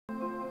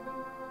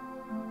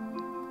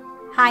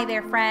Hi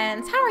there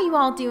friends, how are you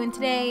all doing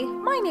today?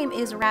 My name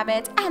is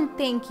Rabbit and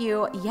thank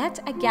you yet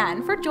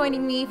again for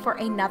joining me for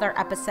another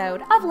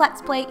episode of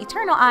Let's Play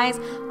Eternal Eyes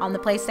on the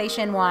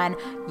PlayStation 1.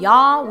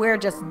 Y'all, we're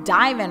just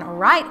diving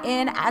right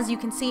in. As you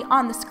can see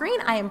on the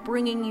screen, I am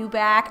bringing you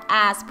back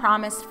as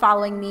promised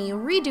following me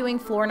redoing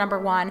floor number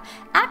 1.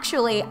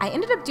 Actually, I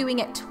ended up doing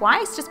it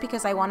twice just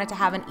because I wanted to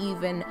have an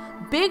even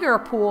bigger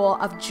pool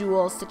of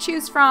jewels to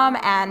choose from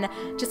and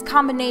just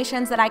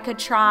combinations that I could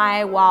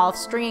try while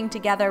stringing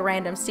together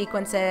random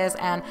sequences.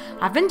 And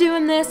I've been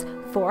doing this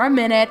for a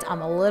minute.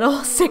 I'm a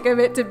little sick of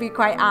it, to be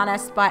quite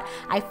honest, but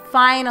I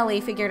finally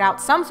figured out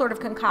some sort of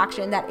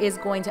concoction that is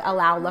going to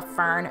allow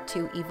Laferne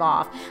to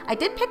evolve. I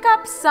did pick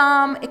up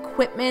some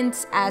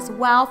equipment as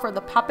well for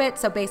the puppet,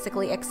 so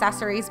basically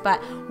accessories,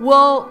 but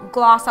we'll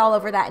gloss all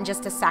over that in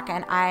just a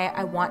second.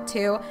 I want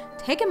to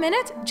take a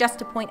minute just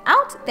to point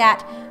out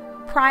that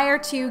prior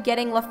to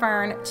getting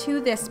Laferne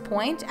to this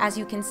point, as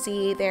you can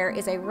see, there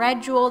is a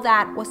red jewel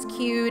that was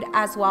queued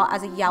as well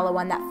as a yellow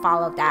one that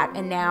followed that.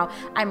 And now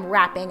I'm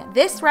wrapping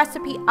this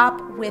recipe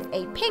up with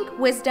a pink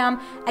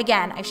wisdom.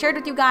 Again, I shared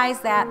with you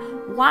guys that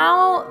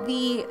while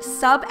the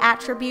sub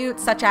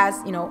attributes such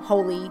as, you know,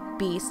 holy,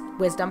 beast,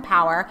 wisdom,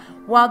 power,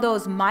 while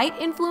those might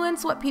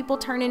influence what people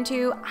turn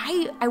into,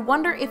 I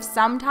wonder if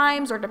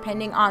sometimes, or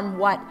depending on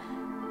what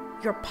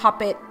your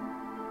puppet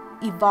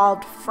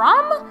evolved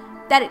from,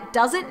 that it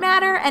doesn't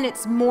matter and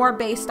it's more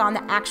based on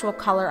the actual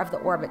color of the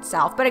orb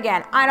itself. But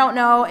again, I don't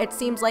know. It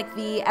seems like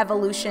the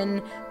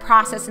evolution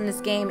process in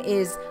this game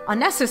is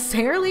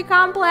unnecessarily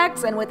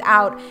complex and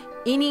without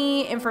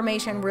any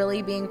information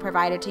really being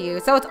provided to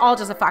you. So it's all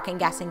just a fucking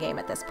guessing game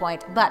at this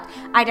point. But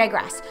I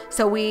digress.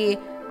 So we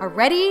are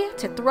ready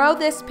to throw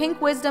this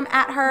pink wisdom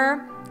at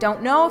her.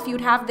 Don't know if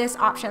you'd have this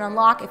option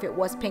unlocked if it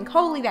was pink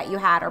holy that you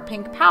had or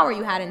pink power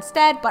you had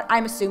instead, but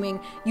I'm assuming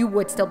you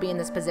would still be in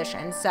this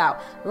position. So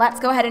let's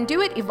go ahead and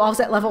do it. Evolves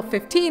at level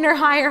 15 or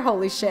higher.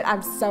 Holy shit,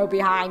 I'm so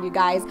behind, you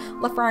guys.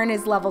 Laferne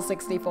is level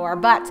 64,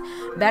 but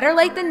better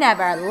late than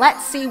never.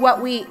 Let's see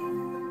what we...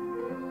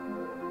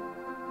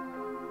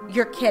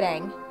 You're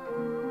kidding.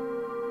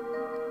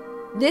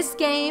 This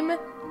game,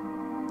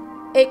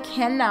 it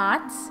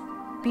cannot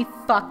be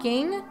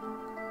fucking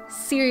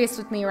serious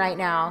with me right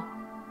now.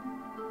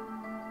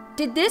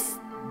 Did this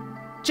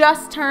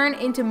just turn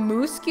into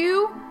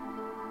Muscu,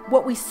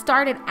 what we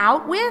started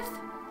out with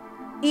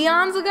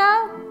eons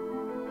ago?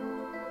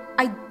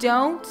 I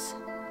don't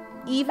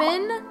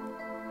even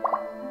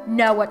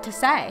know what to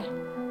say.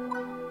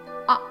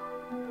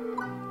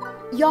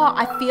 Y'all,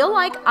 I feel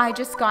like I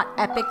just got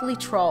epically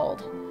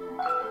trolled.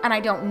 And I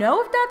don't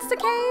know if that's the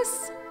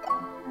case.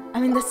 I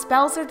mean, the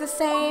spells are the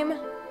same.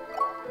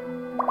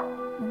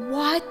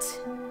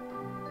 What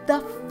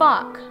the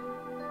fuck?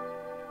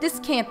 This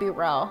can't be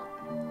real.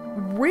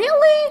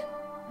 Really?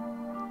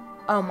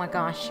 Oh my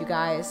gosh, you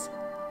guys.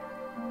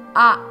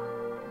 I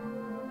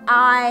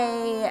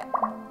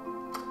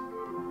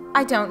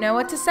don't know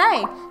what to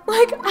say.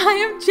 Like, I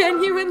am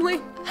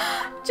genuinely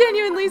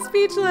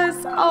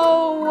speechless.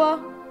 Oh,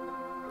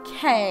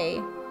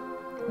 okay.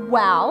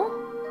 Well,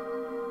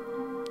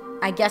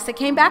 I guess it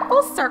came back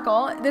full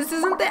circle. This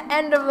isn't the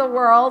end of the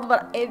world,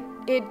 but it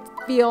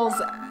feels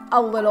a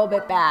little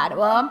bit bad.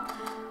 Well,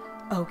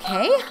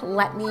 okay,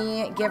 let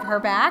me give her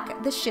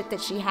back the shit that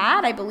she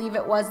had. I believe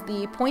it was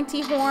the pointy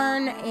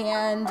horn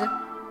and...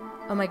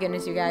 Oh my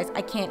goodness, you guys.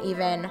 I can't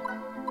even...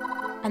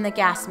 And the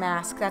gas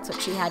mask. That's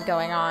what she had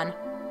going on.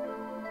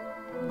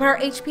 But her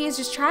HP is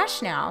just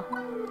trash now.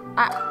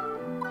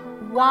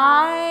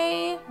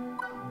 Why,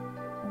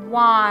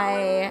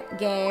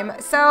 game?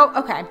 So,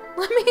 okay.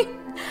 Let me...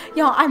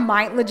 Y'all, I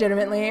might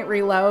legitimately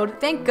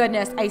reload. Thank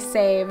goodness I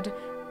saved...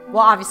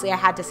 Well, obviously, I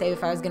had to save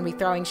if I was going to be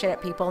throwing shit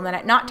at people and then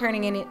it not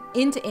turning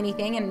into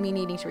anything and me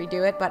needing to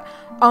redo it. But,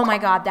 oh my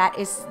god, that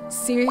is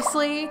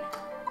seriously...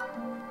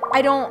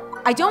 I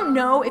don't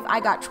know if I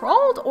got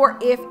trolled or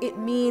if it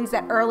means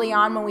that early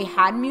on when we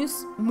had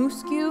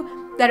Muscu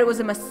that it was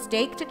a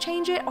mistake to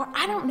change it. Or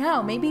I don't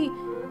know. Maybe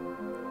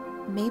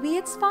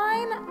it's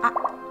fine.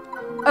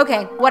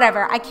 Okay,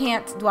 whatever. I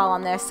can't dwell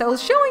on this. So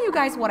showing you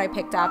guys what I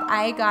picked up.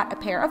 I got a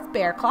pair of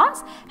bear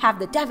claws. Have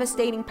the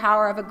devastating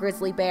power of a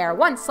grizzly bear.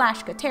 One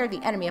slash could tear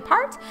the enemy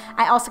apart.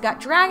 I also got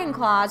dragon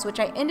claws, which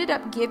I ended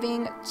up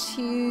giving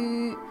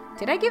to...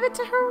 Did I give it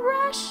to her,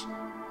 Rush?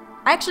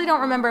 I actually don't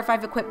remember if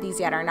I've equipped these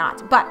yet or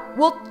not, but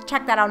we'll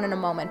check that out in a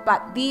moment.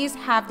 But these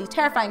have the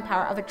terrifying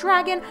power of a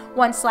dragon.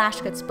 One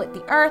slash could split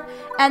the earth.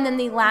 And then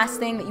the last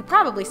thing that you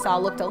probably saw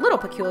looked a little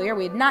peculiar.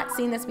 We had not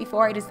seen this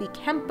before. It is the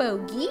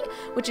Kempo Gi,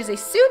 which is a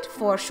suit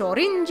for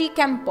Shorinji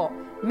Kempo.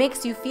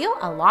 Makes you feel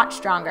a lot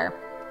stronger.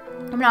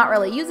 I'm not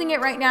really using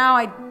it right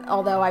now,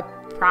 although I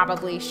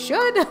probably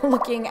should,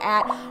 looking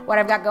at what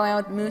I've got going on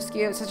with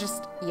Muscu. So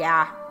just,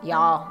 yeah,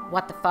 y'all,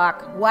 what the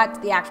fuck?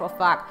 What the actual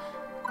fuck?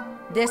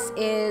 This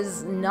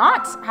is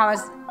not how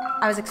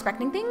I was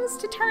expecting things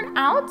to turn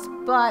out,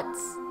 but,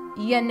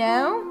 you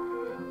know,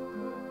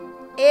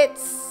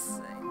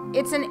 it's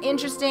it's an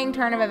interesting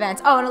turn of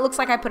events. Oh, and it looks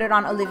like I put it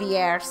on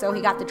Olivier, so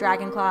he got the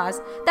dragon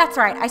claws. That's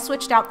right, I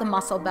switched out the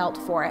muscle belt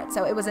for it.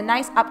 So it was a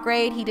nice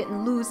upgrade. He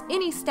didn't lose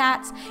any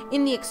stats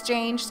in the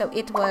exchange, so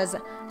it was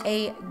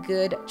a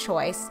good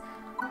choice.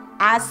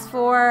 As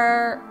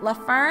for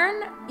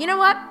Laferne, you know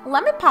what?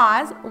 Let me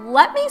pause.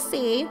 Let me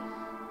see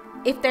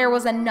if there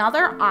was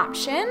another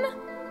option.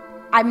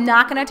 I'm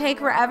not going to take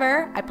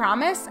forever, I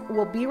promise.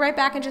 We'll be right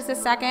back in just a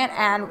second,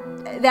 and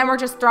then we're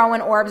just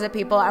throwing orbs at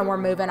people and we're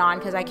moving on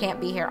because I can't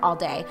be here all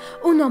day.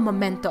 Uno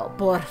momento,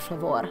 por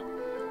favor.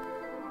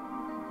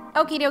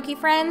 Okie dokie,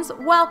 friends,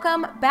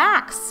 welcome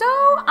back. So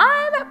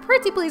I'm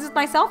pretty pleased with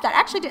myself. That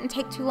actually didn't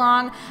take too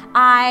long.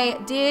 I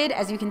did,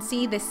 as you can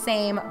see, the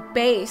same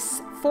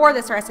base for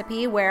this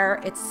recipe where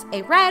it's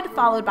a red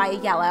followed by a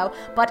yellow,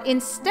 but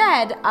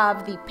instead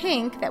of the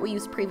pink that we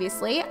used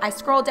previously, I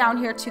scroll down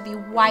here to the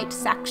white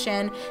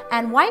section,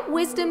 and white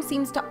wisdom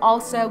seems to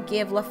also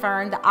give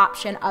Laferne the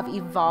option of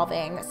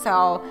evolving.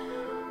 So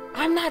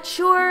I'm not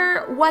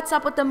sure what's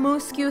up with the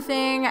Muscu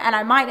thing, and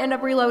I might end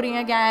up reloading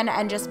again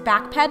and just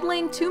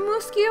backpedaling to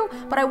Muscu,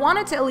 but I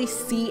wanted to at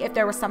least see if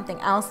there was something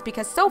else,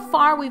 because so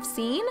far we've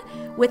seen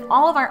with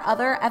all of our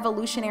other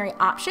evolutionary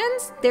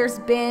options, there's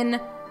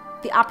been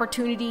the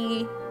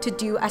opportunity to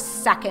do a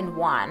second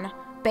one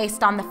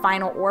based on the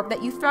final orb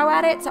that you throw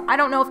at it. So I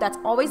don't know if that's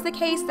always the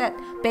case, that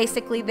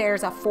basically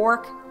there's a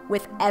fork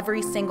with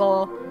every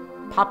single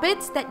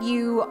puppets that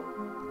you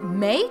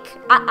make.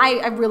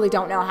 I really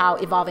don't know how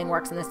evolving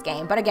works in this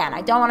game, but again,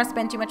 I don't want to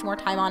spend too much more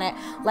time on it.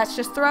 Let's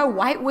just throw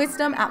white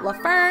wisdom at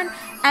Laferne,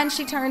 and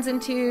she turns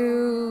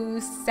into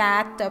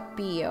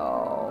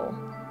Satapio.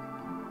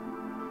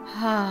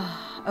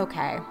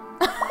 Okay.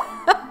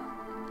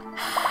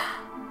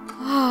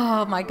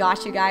 Oh my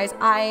gosh, you guys,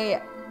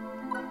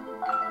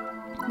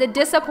 the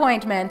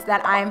disappointment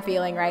that I'm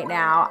feeling right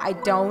now, I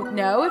don't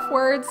know if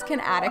words can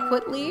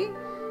adequately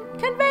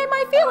convey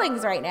my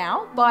feelings right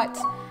now, but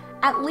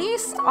at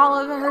least all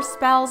of her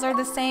spells are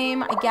the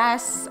same, I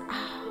guess.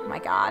 Oh my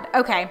god.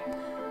 Okay.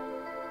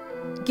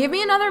 Give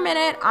me another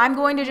minute. I'm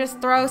going to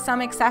just throw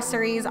some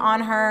accessories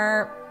on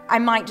her. I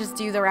might just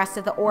do the rest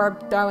of the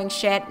orb throwing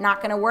shit. Not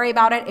going to worry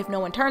about it if no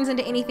one turns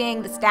into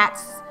anything. The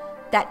stats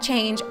that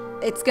change,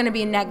 it's going to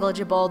be a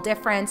negligible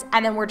difference,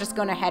 and then we're just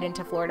going to head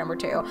into floor number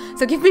 2.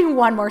 So give me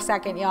one more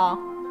second, y'all.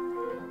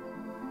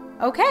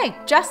 Okay,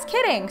 just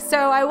kidding.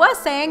 So I was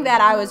saying that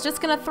I was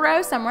just going to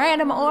throw some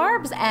random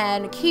orbs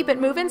and keep it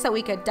moving so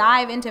we could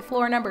dive into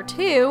floor number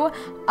 2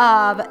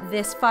 of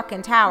this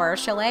fucking tower.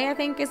 Chalet, I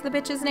think, is the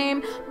bitch's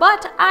name.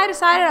 But I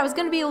decided I was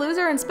going to be a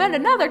loser and spend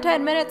another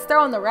 10 minutes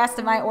throwing the rest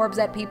of my orbs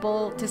at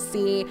people to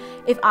see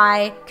if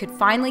I could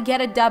finally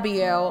get a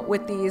W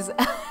with these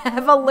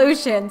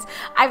evolutions.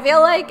 I feel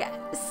like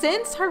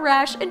since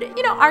Haresh and,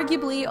 you know,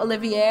 arguably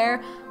Olivier,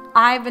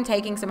 I've been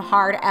taking some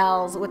hard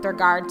L's with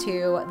regard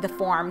to the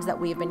forms that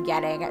we've been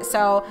getting.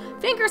 So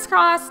fingers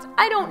crossed.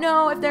 I don't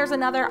know if there's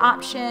another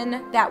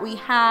option that we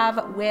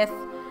have with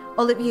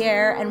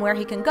Olivier and where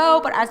he can go,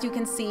 but as you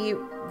can see,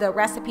 the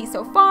recipe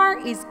so far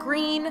is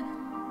green.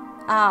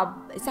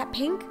 Is that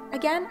pink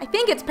again? I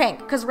think it's pink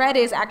because red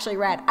is actually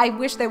red. I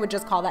wish they would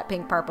just call that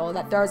pink purple.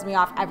 That throws me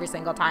off every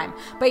single time.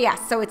 But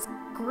yes, so it's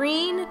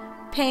green,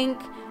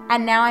 pink,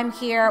 and now I'm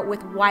here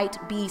with white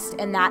beast,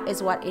 and that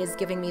is what is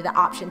giving me the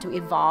option to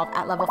evolve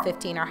at level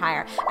 15 or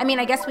higher. I mean,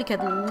 I guess we could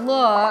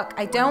look.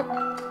 I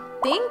don't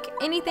think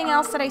anything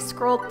else that I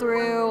scrolled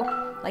through,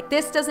 like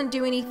this doesn't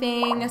do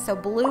anything, so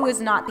blue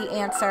is not the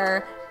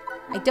answer.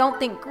 I don't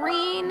think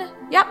green,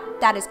 yep,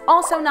 that is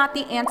also not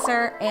the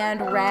answer,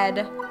 and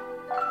red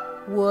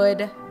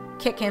would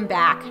kick him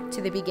back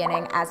to the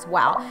beginning as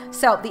well.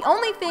 So the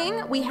only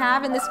thing we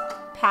have in this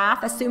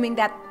path, assuming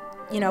that,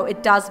 you know,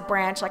 it does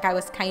branch, like I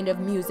was kind of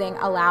musing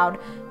aloud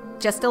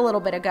just a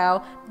little bit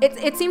ago,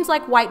 it seems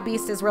like white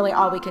beast is really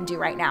all we can do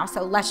right now.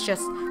 So let's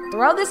just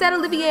throw this at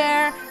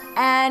Olivier,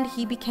 and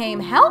he became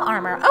hell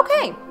armor.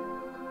 Okay,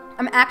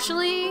 I'm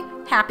actually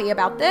happy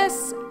about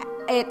this.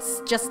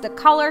 It's just the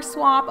color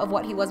swap of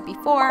what he was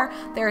before.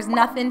 There's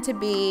nothing to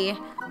be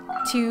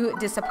too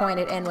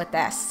disappointed in with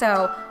this.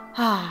 So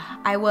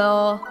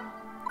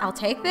I'll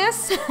take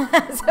this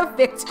as a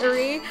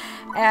victory,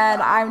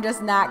 and I'm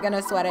just not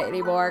gonna sweat it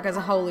anymore because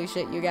holy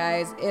shit, you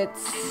guys,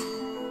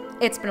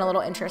 it's been a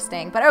little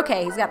interesting. But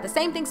okay, he's got the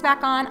same things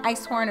back on,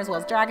 Ice Horn as well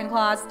as Dragon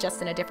Claws,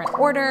 just in a different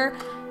order.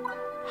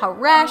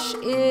 Haresh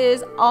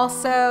is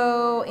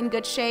also in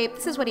good shape.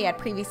 This is what he had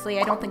previously.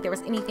 I don't think there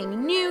was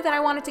anything new that I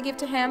wanted to give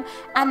to him.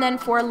 And then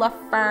for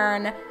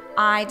Laferne,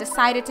 I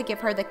decided to give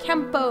her the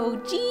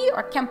Kempo G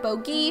or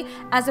Kempo Gi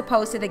as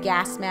opposed to the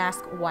gas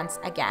mask once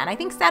again. I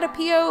think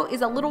Satapio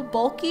is a little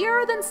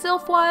bulkier than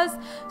Sylph was,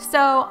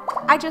 so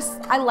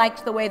I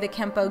liked the way the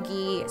Kempo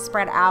Gi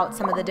spread out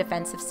some of the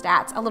defensive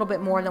stats a little bit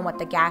more than what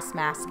the gas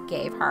mask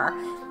gave her.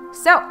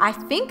 So I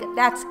think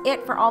that's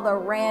it for all the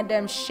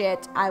random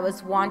shit I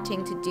was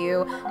wanting to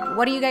do.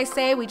 What do you guys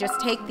say? We just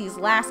take these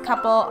last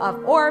couple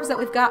of orbs that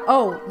we've got.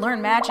 Oh,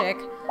 learn magic.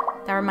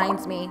 That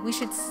reminds me. We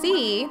should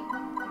see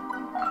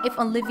if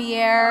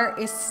Olivier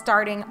is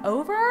starting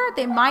over.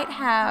 They might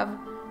have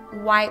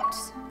wiped.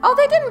 Oh,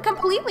 they didn't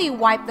completely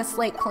wipe the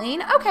slate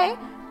clean. Okay,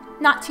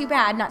 not too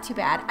bad, not too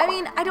bad. I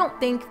mean, I don't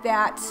think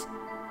that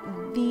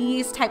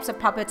these types of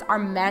puppets are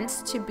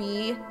meant to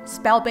be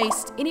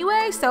spell-based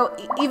anyway, so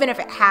even if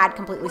it had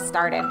completely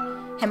started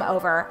him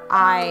over,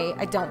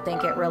 I don't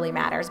think it really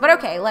matters. But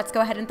okay, let's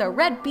go ahead and throw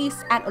Red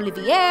Beast at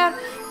Olivier,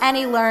 and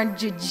he learned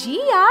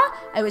Jigia.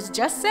 I was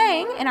just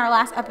saying in our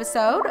last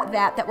episode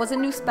that that was a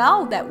new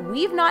spell that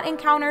we've not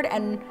encountered,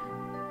 and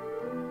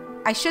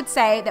I should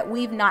say that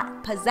we've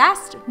not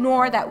possessed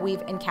nor that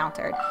we've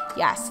encountered.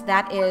 Yes,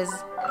 that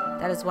is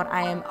what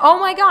I am. Oh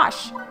my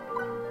gosh.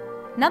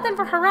 Nothing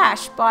for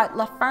Haresh, but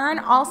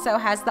LaFern also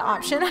has the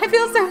option. I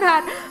feel so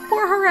bad.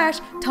 Poor Haresh.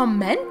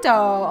 Tomento.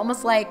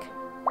 Almost like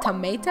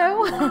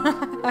tomato.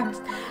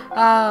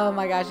 Oh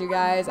my gosh, you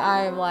guys.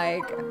 I'm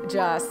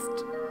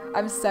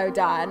so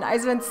done. I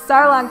spent so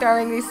long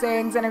throwing these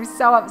things, and I'm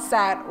so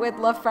upset with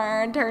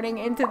LaFern turning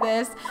into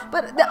this.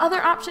 But the other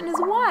option is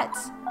what?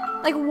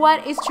 Like,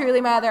 what is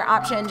truly my other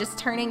option? Just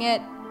turning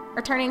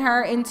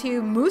her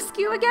into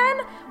Muscu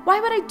again? Why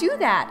would I do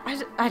that?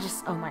 I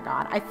just, oh my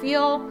god. I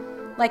feel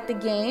like the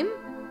game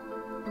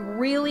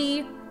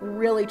really,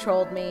 really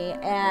trolled me,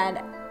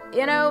 and,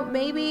 you know,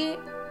 maybe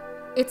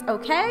it's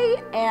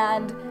okay,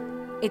 and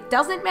it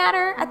doesn't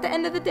matter at the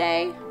end of the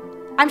day.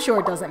 I'm sure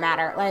it doesn't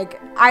matter.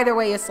 Like, either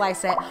way you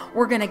slice it,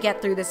 we're gonna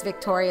get through this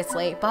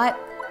victoriously, but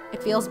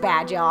it feels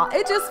bad, y'all.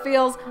 It just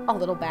feels a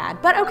little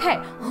bad. But okay,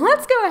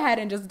 let's go ahead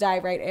and just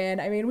dive right in.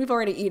 I mean, we've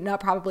already eaten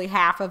up probably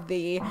half of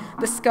the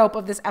scope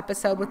of this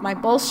episode with my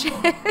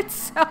bullshit,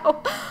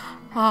 so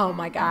oh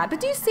my god. But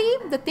do you see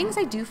the things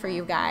I do for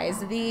you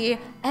guys? The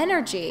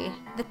energy,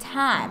 the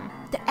time,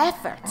 the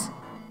effort,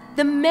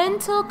 the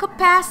mental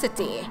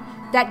capacity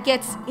that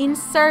gets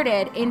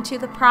inserted into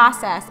the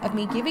process of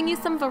me giving you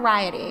some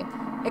variety.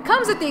 It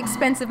comes at the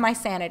expense of my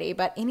sanity,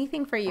 but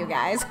anything for you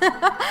guys.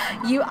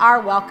 You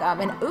are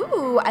welcome. And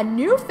ooh, a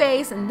new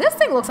face, and this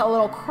thing looks a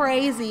little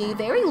crazy,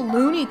 very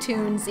Looney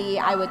Tunesy,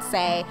 I would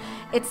say.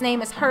 Its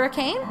name is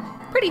Hurricane.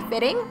 Pretty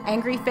fitting.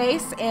 Angry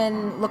face,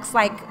 and looks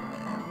like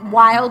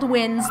wild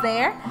winds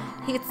there.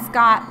 It's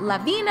got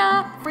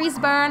Lavina,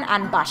 Freezeburn,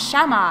 and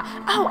Bashama.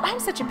 Oh, I'm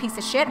such a piece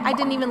of shit. I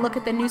didn't even look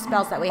at the new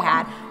spells that we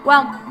had.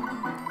 Well,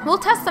 we'll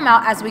test them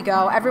out as we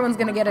go. Everyone's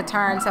going to get a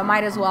turn, so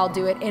might as well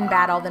do it in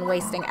battle than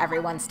wasting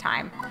everyone's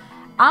time.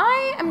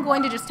 I am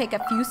going to just take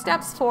a few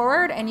steps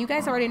forward, and you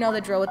guys already know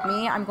the drill with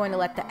me. I'm going to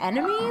let the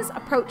enemies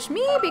approach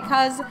me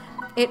because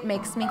it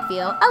makes me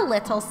feel a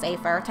little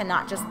safer to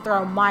not just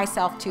throw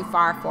myself too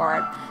far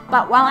forward.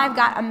 But while I've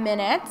got a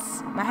minute,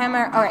 my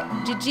hammer, all right,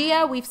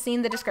 Jigia, we've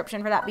seen the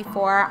description for that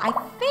before. I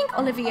think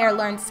Olivier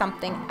learned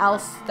something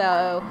else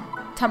though.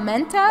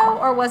 Tomento,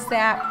 or was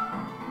that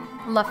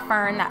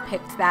LaFern that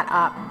picked that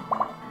up?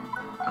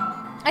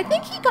 I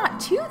think he got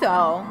two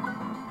though.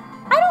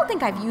 I don't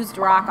think I've used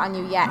rock on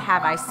you yet,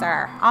 have I,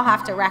 sir? I'll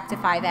have to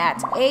rectify that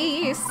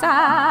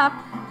ASAP.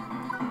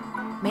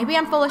 Maybe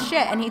I'm full of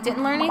shit and he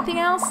didn't learn anything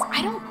else?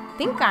 I don't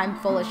think I'm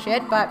full of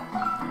shit, but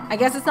I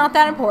guess it's not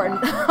that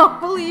important.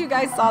 Hopefully you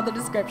guys saw the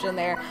description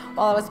there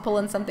while I was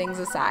pulling some things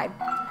aside.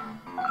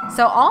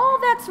 So all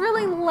that's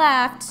really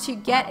left to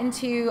get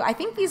into, I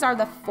think these are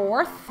the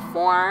 4th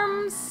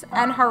forms,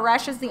 and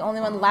Haresh is the only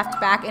one left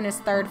back in his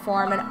 3rd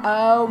form, and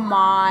oh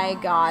my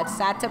god,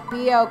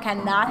 Satapio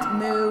cannot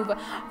move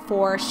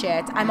for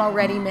shit. I'm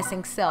already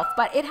missing Sylph,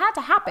 but it had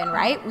to happen,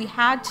 right? We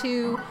had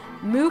to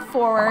move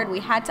forward, we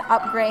had to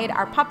upgrade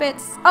our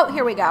puppets. Oh,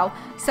 here we go.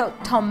 So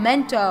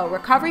Tomento,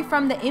 recovery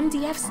from the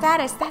MDF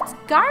status, that's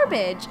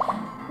garbage.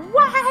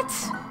 What?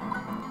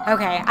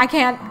 Okay, I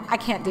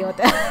can't deal with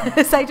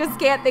this. I just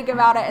can't think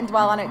about it and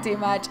dwell on it too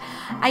much.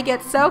 I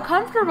get so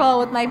comfortable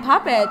with my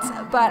puppets,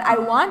 but I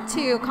want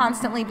to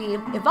constantly be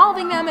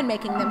evolving them and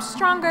making them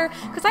stronger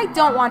because I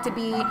don't want to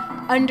be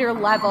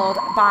under-leveled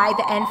by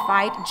the end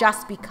fight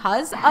just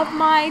because of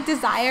my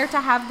desire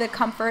to have the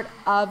comfort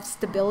of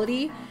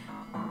stability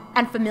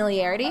and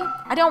familiarity.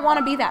 I don't want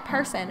to be that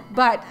person,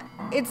 but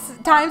it's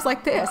times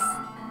like this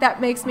that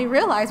makes me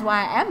realize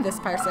why I am this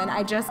person.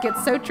 I just get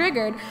so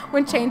triggered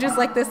when changes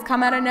like this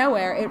come out of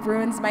nowhere. It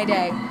ruins my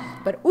day.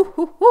 But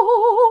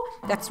ooh,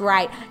 that's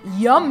right.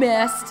 You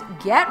missed.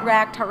 Get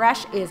wrecked.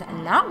 Haresh is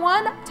not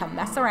one to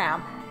mess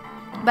around.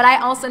 But I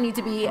also need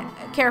to be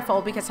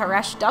careful because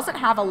Haresh doesn't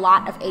have a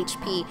lot of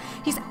HP.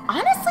 He's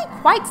honestly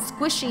quite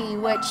squishy,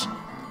 which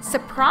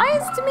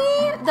surprised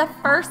me the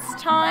first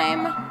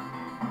time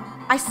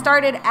I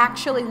started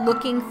actually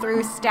looking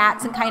through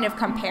stats and kind of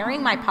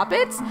comparing my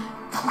puppets.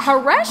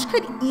 Haresh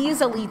could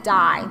easily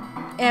die,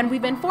 and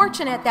we've been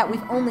fortunate that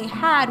we've only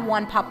had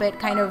one puppet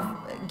kind of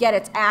get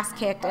its ass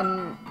kicked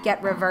and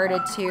get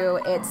reverted to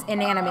its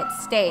inanimate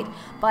state.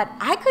 But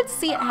I could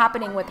see it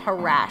happening with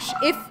Haresh.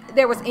 If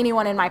there was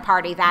anyone in my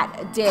party that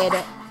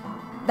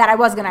I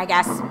was gonna, I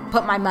guess,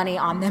 put my money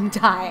on them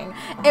dying,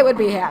 it would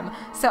be him.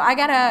 So I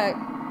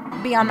gotta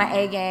be on my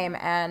A game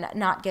and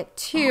not get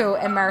too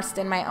immersed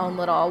in my own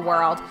little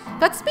world.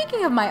 But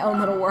speaking of my own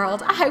little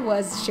world, I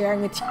was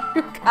sharing with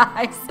you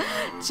guys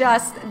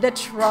just the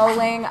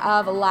trolling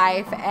of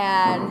life,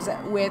 and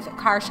with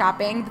car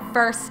shopping, the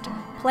first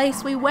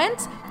place we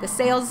went. The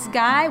sales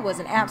guy was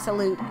an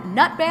absolute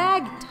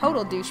nutbag,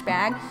 total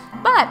douchebag.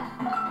 But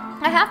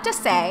I have to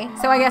say,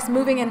 so I guess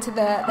moving into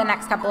the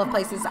next couple of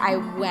places I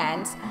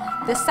went,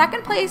 the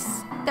second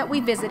place that we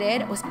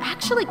visited was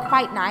actually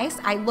quite nice.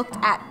 I looked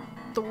at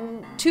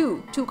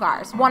two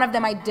cars. One of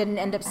them I didn't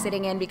end up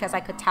sitting in because I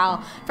could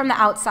tell from the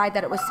outside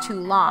that it was too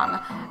long.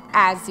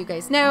 As you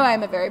guys know,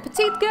 I'm a very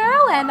petite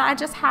girl and I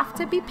just have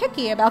to be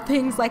picky about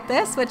things like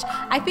this, which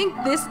I think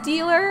this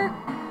dealer,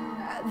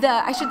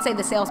 I should say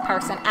the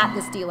salesperson at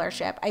this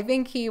dealership, I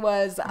think he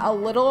was a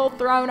little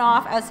thrown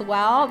off as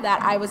well,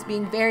 that I was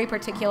being very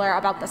particular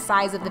about the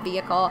size of the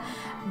vehicle,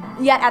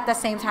 yet at the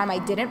same time I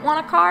didn't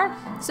want a car.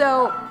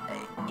 So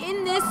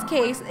in this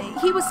case,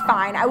 he was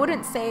fine. I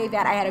wouldn't say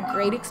that I had a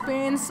great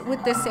experience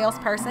with this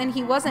salesperson.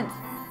 He wasn't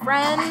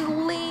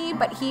friendly,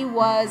 but he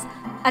was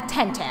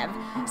attentive.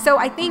 So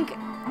I think,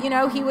 you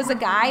know, he was a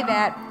guy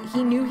that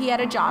he knew he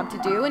had a job to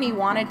do and he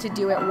wanted to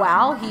do it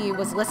well. He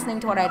was listening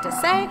to what I had to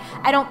say.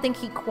 I don't think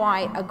he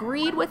quite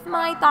agreed with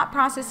my thought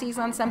processes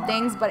on some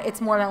things, but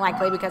it's more than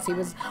likely because he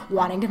was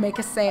wanting to make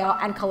a sale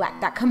and collect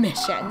that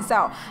commission.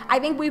 So I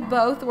think we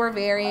both were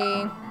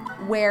very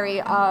wary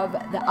of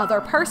the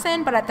other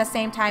person, but at the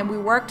same time we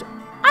worked,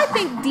 I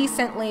think,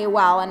 decently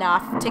well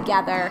enough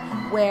together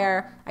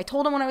where I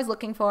told him what I was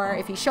looking for.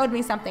 If he showed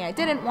me something I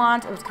didn't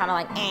want, it was kind of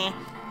like eh,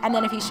 and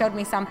then if he showed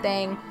me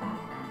something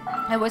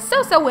I was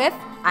so with,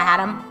 I had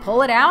him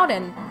pull it out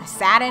and I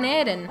sat in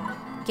it and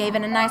gave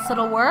it a nice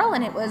little whirl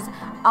and it was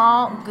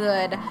all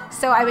good.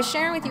 So I was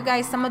sharing with you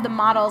guys some of the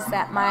models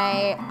that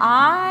my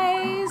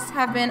eyes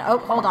have been, oh,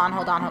 hold on.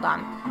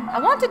 I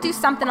want to do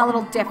something a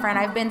little different.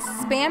 I've been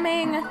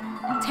spamming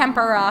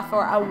tempera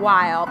for a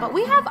while, but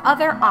we have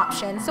other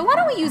options. So why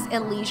don't we use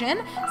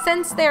Elysian?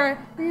 Since they're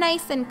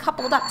nice and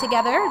coupled up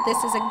together, this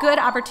is a good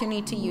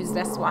opportunity to use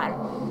this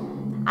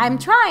one. I'm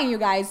trying, you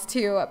guys,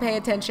 to pay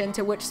attention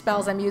to which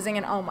spells I'm using,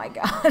 and oh my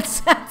god,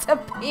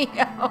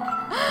 Santapio.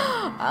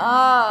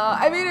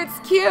 I mean, it's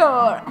cute,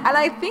 and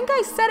I think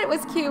I said it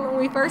was cute when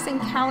we first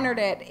encountered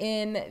it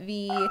in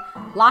the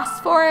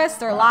Lost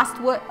Forest or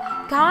Lost Wood.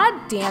 God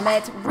damn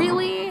it,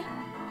 really?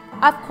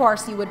 Of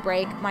course you would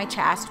break my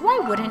chest. Why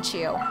wouldn't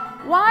you?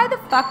 Why the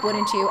fuck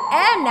wouldn't you?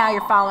 And now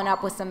you're following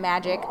up with some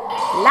magic.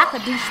 Like a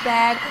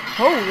douchebag.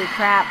 Holy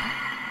crap.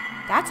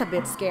 That's a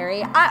bit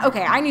scary.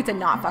 Okay, I need to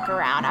not fuck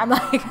around. I'm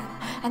like,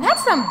 and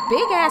that's some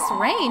big ass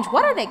range.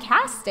 What are they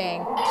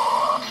casting?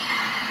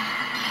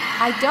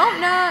 I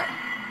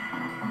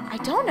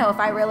don't know if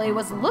I really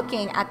was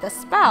looking at the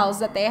spells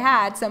that they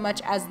had so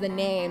much as the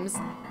names.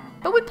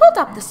 But we pulled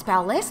up the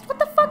spell list. What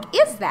the fuck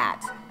is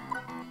that?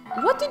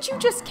 What did you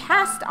just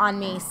cast on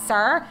me,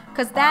 sir?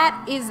 Because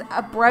that is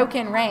a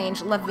broken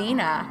range.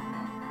 Lavina.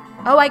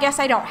 Oh, I guess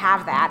I don't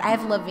have that. I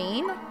have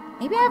Levine.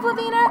 Maybe I have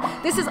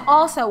Lavina? This is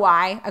also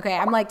why, okay,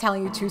 I'm like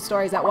telling you two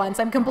stories at once.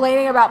 I'm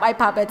complaining about my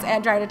puppets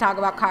and trying to talk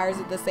about cars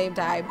at the same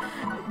time.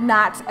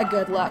 Not a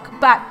good look.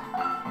 But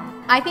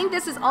I think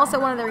this is also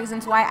one of the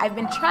reasons why I've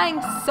been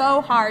trying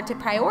so hard to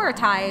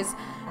prioritize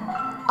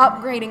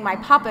upgrading my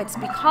puppets,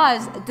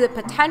 because the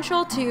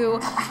potential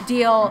to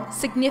deal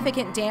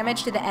significant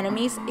damage to the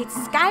enemies, it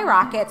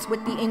skyrockets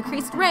with the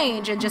increased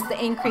range and just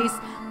the increased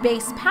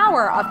base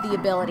power of the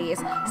abilities.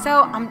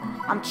 So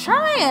I'm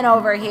trying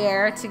over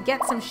here to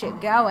get some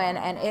shit going,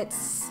 and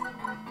it's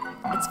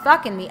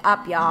fucking me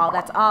up, y'all.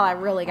 That's all I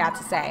really got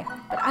to say.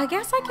 But I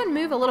guess I can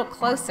move a little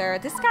closer.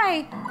 This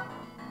guy,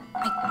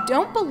 I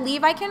don't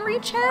believe I can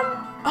reach him.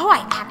 Oh,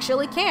 I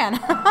actually can.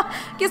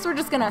 Guess we're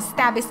just gonna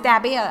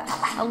stabby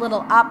a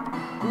little up.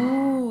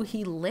 Ooh,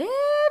 he lived?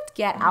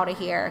 Get out of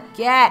here.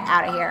 Get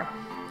out of here.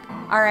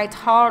 All right,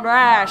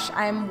 Tarash,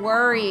 I'm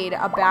worried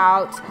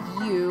about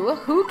you.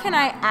 Who can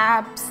I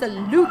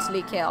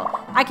absolutely kill?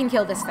 I can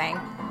kill this thing.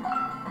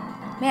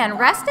 Man,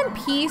 rest in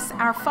peace,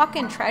 our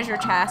fucking treasure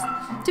chest.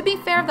 To be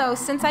fair, though,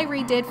 since I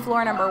redid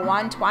floor number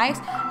 1 twice,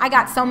 I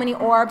got so many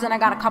orbs and I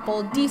got a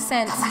couple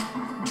decent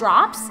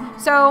drops.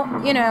 So,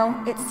 you know,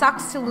 it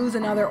sucks to lose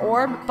another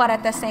orb, but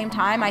at the same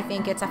time, I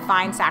think it's a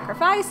fine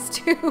sacrifice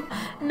to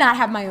not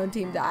have my own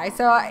team die.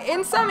 So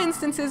in some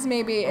instances,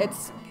 maybe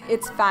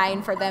it's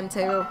fine for them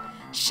to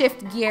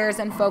shift gears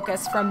and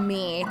focus from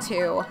me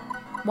to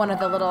one of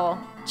the little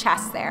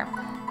chests there.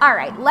 All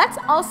right, let's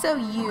also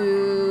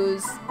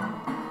use...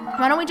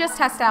 Why don't we just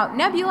test out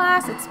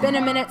Nebulas? It's been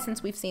a minute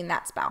since we've seen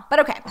that spell. But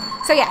okay,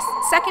 so yes,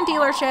 second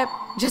dealership,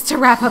 just to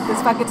wrap up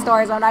this fucking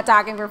story so I'm not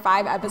talking for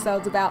 5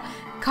 episodes about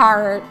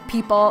car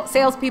people,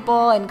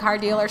 salespeople and car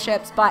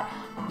dealerships. But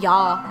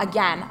y'all,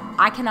 again,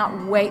 I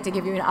cannot wait to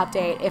give you an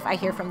update if I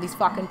hear from these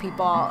fucking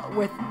people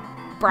with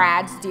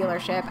Brad's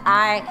dealership.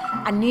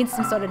 I need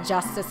some sort of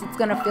justice. It's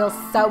gonna feel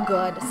so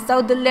good,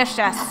 so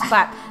delicious,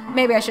 but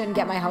maybe I shouldn't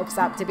get my hopes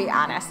up, to be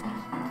honest.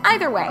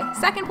 Either way,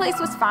 second place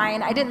was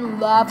fine. I didn't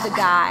love the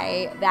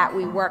guy that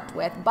we worked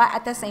with, but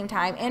at the same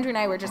time, Andrew and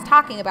I were just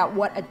talking about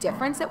what a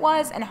difference it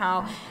was and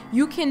how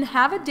you can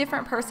have a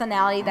different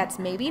personality that's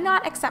maybe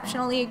not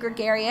exceptionally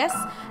gregarious,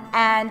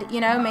 and, you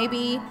know,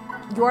 maybe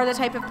you're the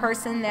type of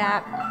person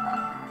that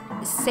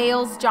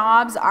sales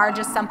jobs are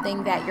just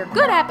something that you're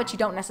good at, but you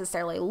don't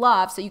necessarily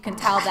love. So you can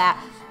tell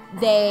that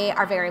they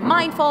are very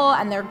mindful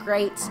and they're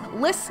great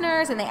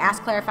listeners and they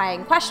ask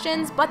clarifying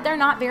questions, but they're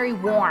not very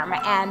warm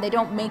and they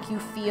don't make you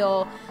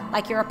feel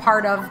like you're a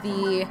part of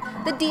the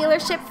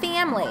dealership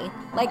family.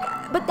 Like,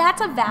 but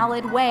that's a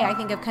valid way, I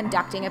think, of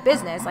conducting a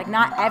business. Like,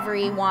 not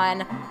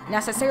everyone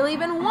necessarily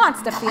even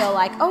wants to feel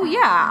like, oh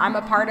yeah, I'm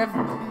a part of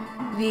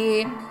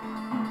the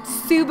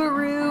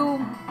Subaru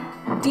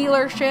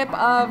dealership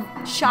of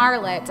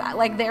Charlotte,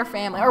 like their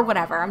family or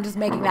whatever. I'm just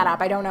making that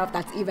up. I don't know if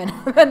that's even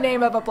the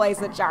name of a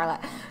place in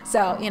Charlotte.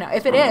 So, you know,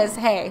 if it is,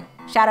 hey,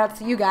 shout out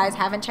to you guys.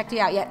 Haven't checked you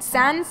out yet.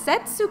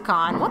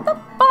 Sansetsukan. What the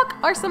fuck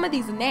are some of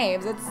these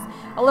names? It's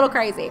a little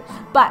crazy.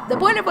 But the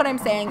point of what I'm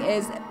saying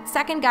is,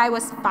 second guy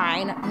was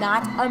fine,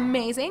 not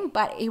amazing,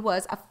 but he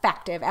was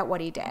effective at what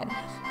he did.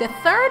 The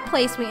third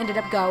place we ended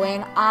up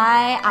going,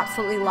 I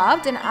absolutely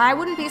loved, and I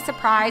wouldn't be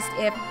surprised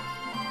if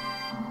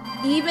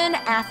even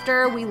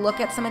after we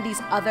look at some of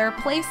these other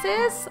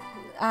places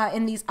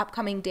in these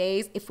upcoming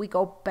days, if we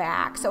go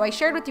back. So I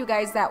shared with you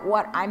guys that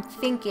what I'm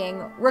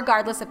thinking,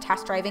 regardless of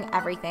test driving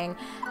everything,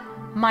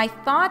 my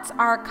thoughts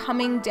are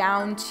coming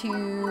down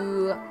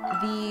to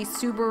the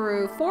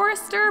Subaru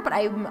Forester, but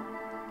I'm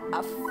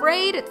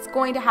afraid it's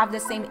going to have the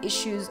same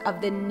issues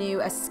of the new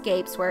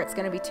Escapes where it's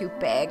going to be too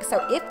big.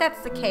 So if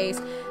that's the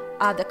case,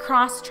 the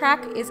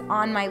Crosstrek is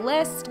on my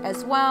list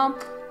as well.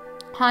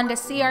 Honda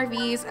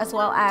CRVs, as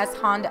well as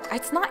Honda,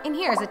 it's not in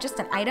here, is it just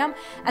an item?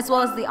 As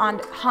well as the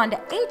Honda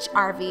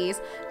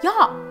HRVs.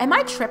 Y'all, am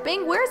I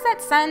tripping? Where's that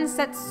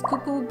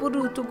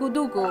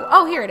Sansetsukuburutukuduku?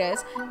 Oh, here it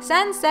is.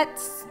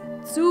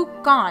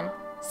 Sansetsukan.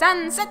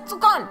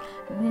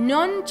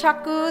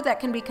 Nunchaku that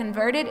can be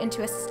converted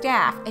into a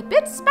staff. A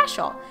bit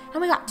special.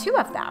 And we got 2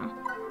 of them.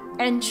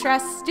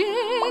 Interesting.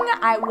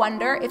 I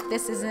wonder if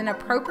this is an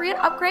appropriate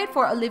upgrade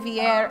for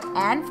Olivier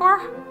and for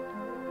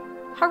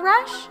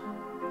Harash.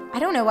 I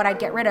don't know what I'd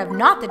get rid of.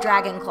 Not the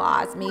Dragon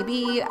Claws.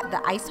 Maybe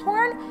the Ice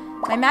Horn?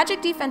 My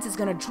magic defense is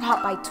going to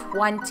drop by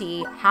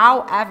 20.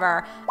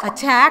 However,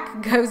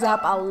 attack goes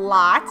up a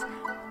lot.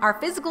 Our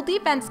physical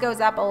defense goes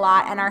up a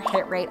lot. And our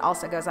hit rate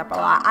also goes up a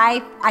lot.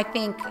 I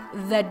think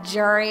the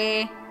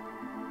jury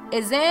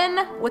is in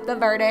with the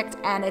verdict.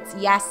 And it's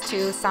yes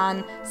to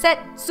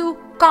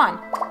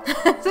Sansetsukan.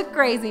 It's a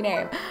crazy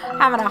name.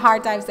 Having a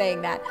hard time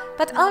saying that.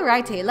 But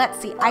alrighty, let's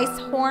see. Ice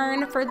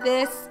Horn for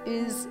this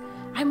is...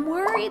 I'm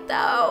worried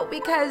though,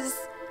 because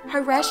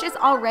Haresh is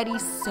already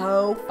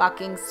so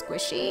fucking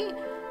squishy.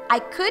 I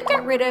could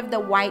get rid of the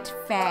White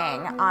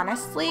Fang,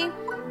 honestly.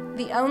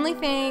 The only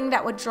thing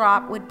that would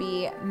drop would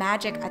be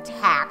magic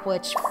attack,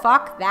 which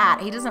fuck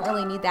that. He doesn't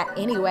really need that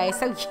anyway,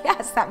 so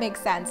yes, that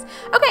makes sense.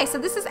 Okay, so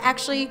this is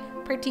actually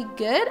pretty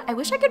good. I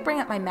wish I could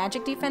bring up my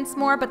magic defense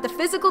more, but the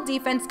physical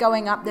defense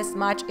going up this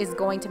much is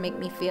going to make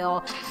me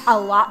feel a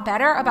lot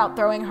better about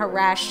throwing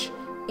Haresh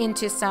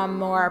into some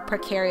more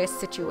precarious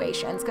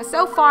situations, because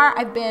so far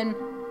I've been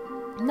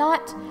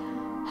not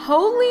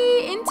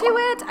wholly into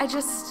it.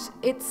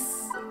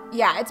 It's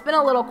been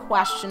a little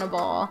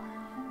questionable.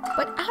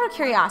 But out of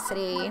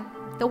curiosity,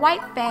 the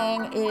White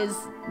Fang is,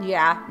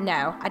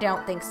 no, I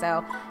don't think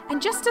so.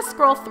 And just to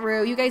scroll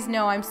through, you guys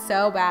know I'm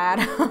so bad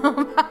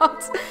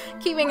about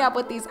keeping up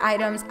with these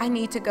items. I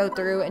need to go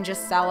through and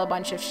just sell a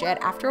bunch of shit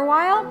after a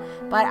while,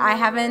 but I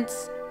haven't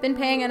been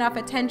paying enough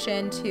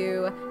attention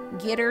to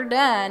get her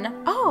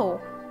done.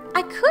 Oh,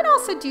 I could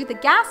also do the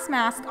gas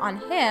mask on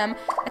him.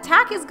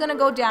 Attack is gonna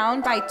go down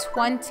by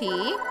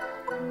 20.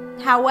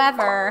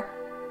 However,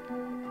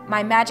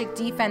 my magic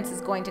defense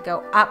is going to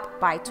go up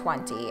by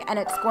 20, and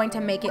it's going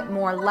to make it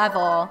more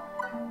level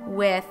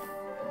with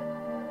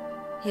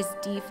his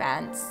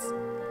defense.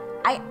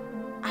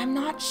 I'm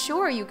not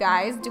sure, you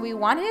guys. Do we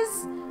want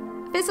his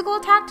physical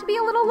attack to be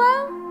a little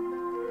low?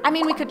 I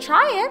mean, we could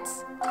try it.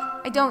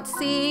 I don't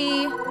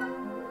see...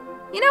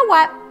 You know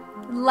what?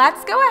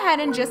 Let's go ahead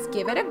and just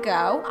give it a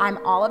go. I'm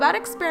all about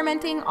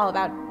experimenting, all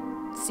about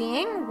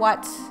seeing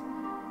what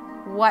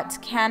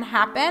can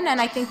happen,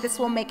 and I think this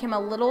will make him a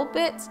little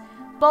bit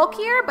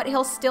bulkier, but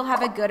he'll still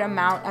have a good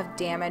amount of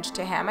damage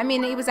to him. I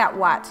mean, he was at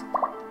what?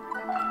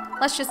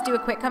 Let's just do a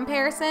quick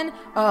comparison.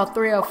 Oh,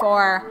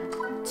 304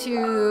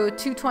 to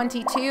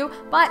 222.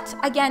 But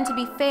again, to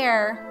be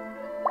fair,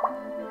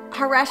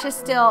 Haresh is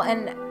still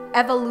an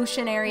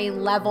evolutionary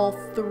level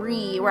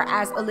 3,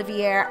 whereas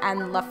Olivier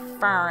and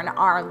Laferne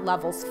are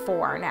levels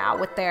 4 now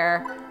with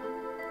their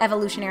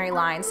evolutionary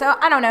line. So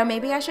I don't know,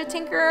 maybe I should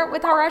tinker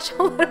with Haresh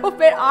a little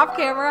bit off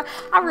camera.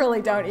 I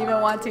really don't even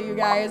want to, you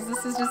guys.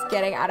 This is just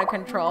getting out of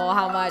control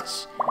how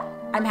much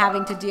I'm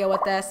having to deal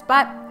with this.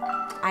 But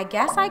I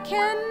guess I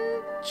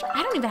can...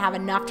 I don't even have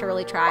enough to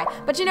really try.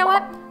 But you know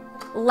what?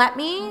 Let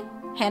me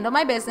handle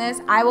my business.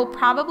 I will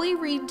probably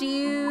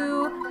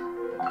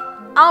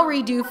I'll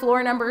redo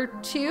floor number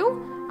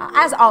 2.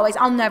 As always,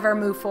 I'll never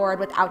move forward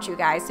without you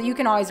guys, so you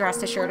can always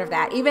rest assured of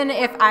that. Even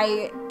if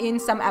in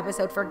some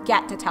episode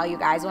forget to tell you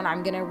guys when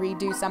I'm gonna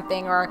redo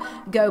something or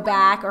go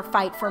back or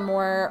fight for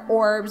more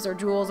orbs or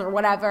jewels or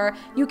whatever,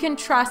 you can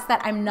trust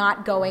that I'm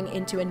not going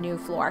into a new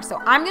floor. So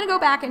I'm gonna go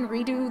back and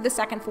redo the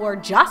second floor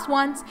just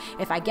once.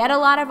 If I get a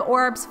lot of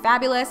orbs,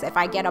 fabulous. If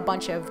I get a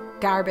bunch of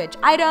garbage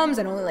items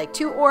and only like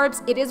 2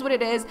 orbs, it is what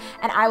it is,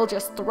 and I will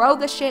just throw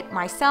the shit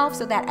myself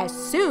so that as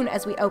soon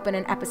as we open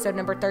in episode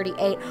number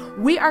 38,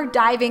 we are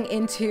diving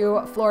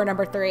into floor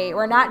number 3.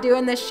 We're not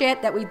doing this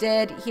shit that we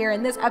did here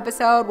in this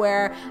episode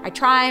where I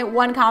try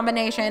one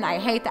combination, I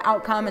hate the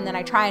outcome, and then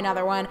I try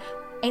another one.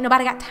 Ain't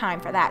nobody got time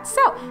for that.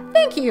 So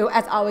thank you,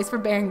 as always, for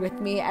bearing with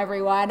me,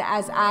 everyone,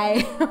 as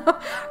I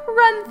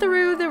run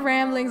through the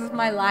ramblings of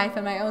my life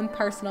and my own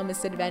personal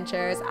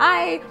misadventures.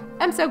 I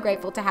am so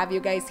grateful to have you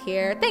guys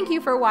here. Thank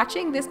you for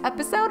watching this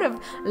episode of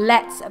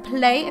Let's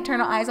Play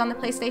Eternal Eyes on the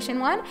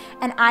PlayStation 1.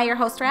 And I, your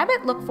host,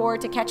 Rabbit, look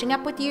forward to catching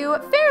up with you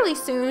fairly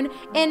soon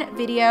in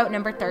video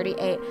number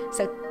 38.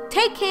 So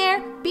take care,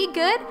 be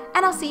good,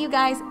 and I'll see you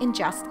guys in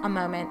just a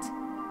moment.